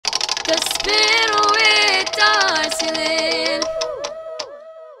spin with Darci Lynne.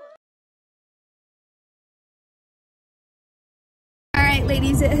 Alright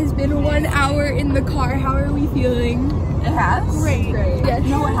ladies, it has been 1 hour in the car. How are we feeling? It has? Great. Yes.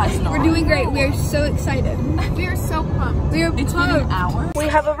 No, it has not. We're doing great. We are so excited. We are so pumped. We are It's been an hour. We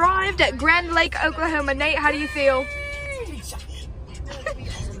have arrived at Grand Lake, Oklahoma. Nate, how do you feel?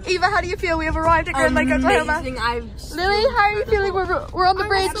 Eva, how do you feel? We have arrived at Grand Lake, Oklahoma. Lily, how are you feeling? We're on the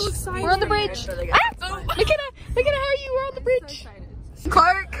bridge. We're on the bridge. McKenna, how are you? We're on the bridge.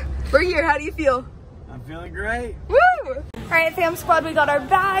 Clark, we're here. How do you feel? I'm feeling great. Woo! Alright, fam squad, we got our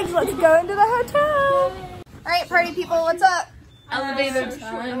bags. Let's go into the hotel. Alright, party people, what's up? Elevator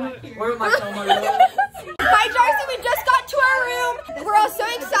time. Where my camera? Hi, Darci, we just got to our room. We're all so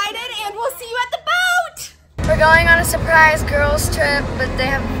excited, and we'll see you at the boat. We're going on a surprise girls trip, but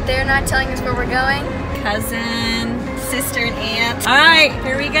they're not telling us where we're going. Cousin, sister, and aunt. All right,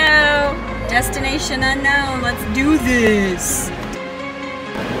 here we go. Destination unknown. Let's do this.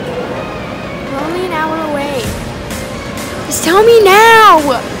 We're only an hour away. Just tell me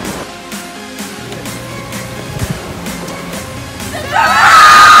now.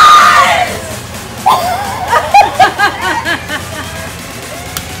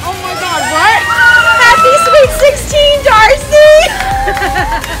 Oh my God, what? Happy Sweet 16, Darci!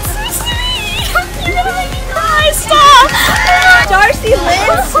 So sweet! You're gonna make me cry, stop! Darci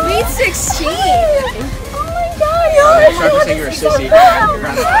Lynne, Sweet 16! Oh my God, you're You're a sissy.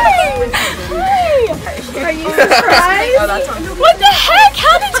 Hi! Are you surprised? What the heck?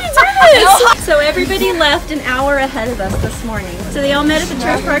 How did you do this? So everybody left an hour ahead of us this morning. So they all met at the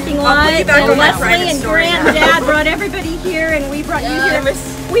church parking lot, and Leslie and Grant and Dad brought everybody here, and we brought you here.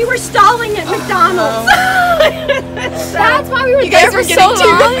 We were stalling at McDonald's. That's why we were there for so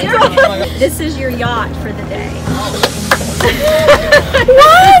long. This is your yacht for the day.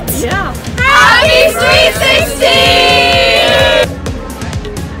 What? Yeah. Happy Sweet 16!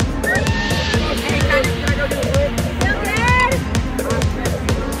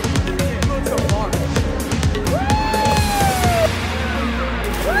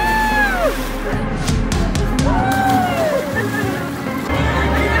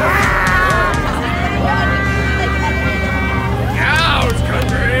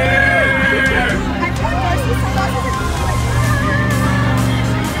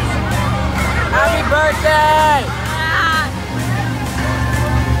 Happy birthday!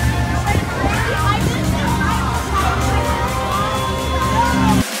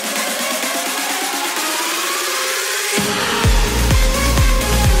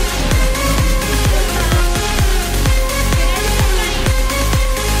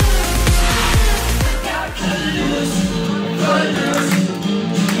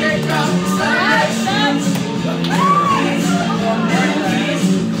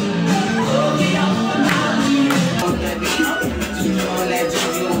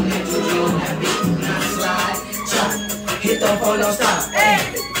 Don't stop, hey!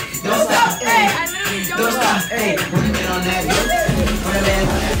 Don't stop, hey! Don't stop, hey! When you get on that,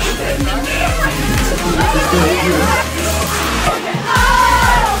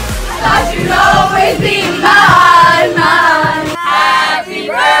 Thought you'd always be mine. Happy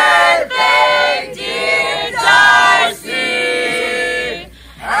birthday, dear Darci.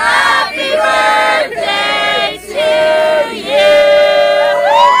 Happy birthday to you.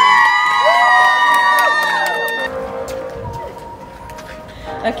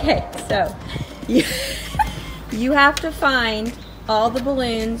 Okay, so you have to find all the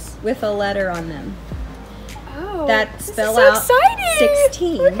balloons with a letter on them that spell so out exciting.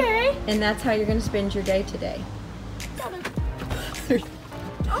 16. Okay. And that's how you're going to spend your day today.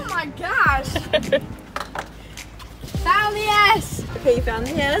 Oh my gosh. Found the S. Okay, you found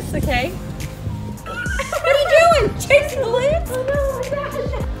the S, okay. What are you doing? Chasing balloons? Oh no, my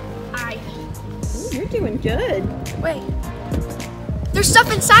gosh. Ooh, you're doing good. Wait. There's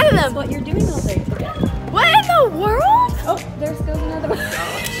stuff inside of them. That's what you're doing all day today. What in the world? Oh, there goes another one.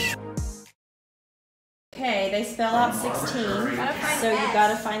 Okay, they spell out 16, so you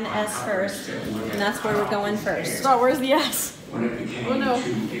gotta find the S first, and that's where we're going first. Oh, where's the S? Oh no.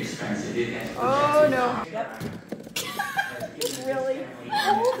 Oh no. Yep. Really?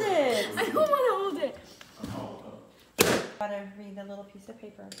 Hold it! I don't want to hold it. Gotta read the little piece of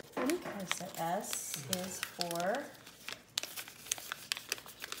paper. Okay, so S is for...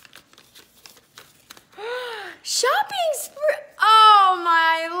 Shopping spree! Oh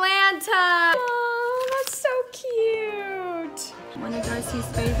my Lanta! Oh, that's so cute. one of Darci's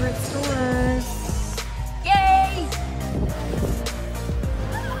favorite stores. Yay!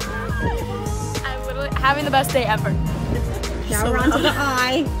 I'm literally having the best day ever. Now we're on to the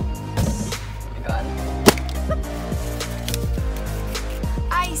I.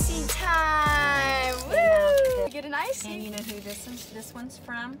 get an icy. And you know who this one's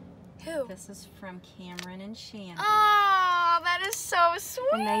from? Who? This is from Cameron and Shannon. Oh, that is so sweet.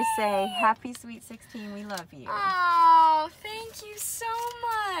 And they say, happy sweet 16, we love you. Oh, thank you so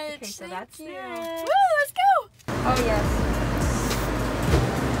much. Okay, so thank that's you. it. Woo, let's go. Oh, yes.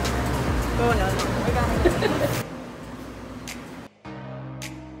 Oh, no, no. We got it.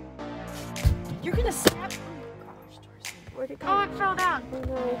 You're going to snap. Gosh, Darcy. Where'd it go? Oh, it fell down.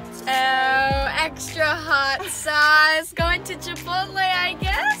 Oh, extra hot sauce. Going to Chipotle, I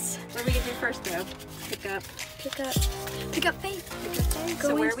guess. What are we going to do first, though? Pick up. Pick up Faith. Pick up Faith.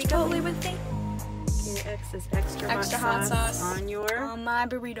 So where are we going? With Faith. Your X is extra hot sauce on your... On my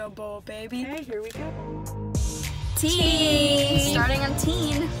burrito bowl, baby. Okay, here we go. Teen. Starting on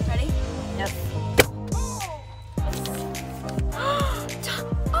teen. Ready? Yep.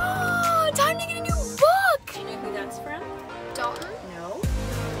 Oh, time to get a new book. Do you know who that's from? Dalton. No.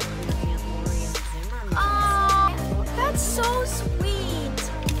 Aunt Lori and Zimmerman. Oh, that's so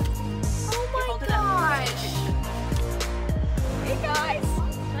sweet. Oh my Hold it up. gosh. Hey guys.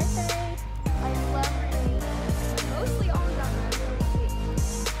 Hi Faith. I love Faith. Mostly all of them are really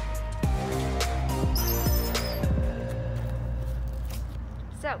sweet.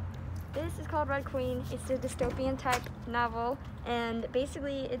 So, this is called Red Queen. It's a dystopian type novel, and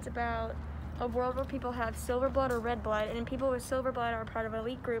basically it's about a world where people have silver blood or red blood, and people with silver blood are part of an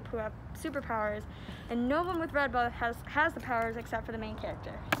elite group who have superpowers, and no one with red blood has the powers except for the main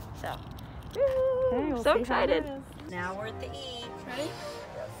character. So, woo, we'll so see how excited. it is. Now we're at the E. Ready?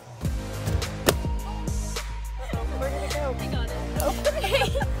 Where did it go? I got it. Oh, okay.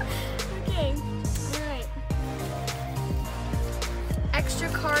 Okay. Alright. Extra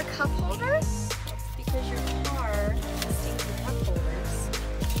car cup holder? Because your car has stinky cup holders,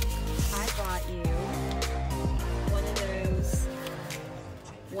 I bought you one of those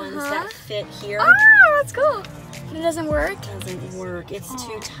ones that fit here. Oh, that's cool. But it doesn't work? It doesn't work. It's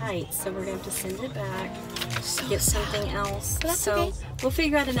too tight, so we're going to have to send it back, get something else. But that's so okay. we'll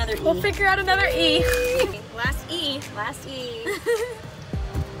figure out another E. We'll figure out another E. Last E. Last E.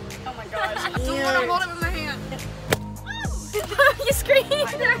 Oh my gosh. I Here. want to hold it with my hand. You scream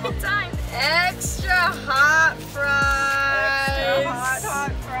every time. Extra hot fries.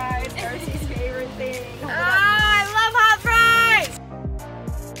 Hot fries. Darcy's favorite thing. I love hot fries.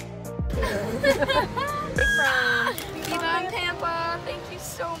 Viva Tampa. Thank you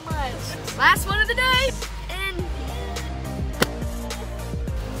so much. Last one of the day. And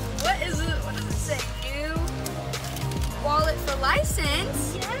what is it? What does it say? New wallet for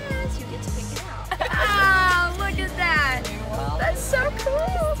license. Yes, you get to pick it out. Wow, look at that. That's so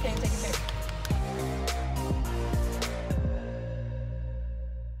cool.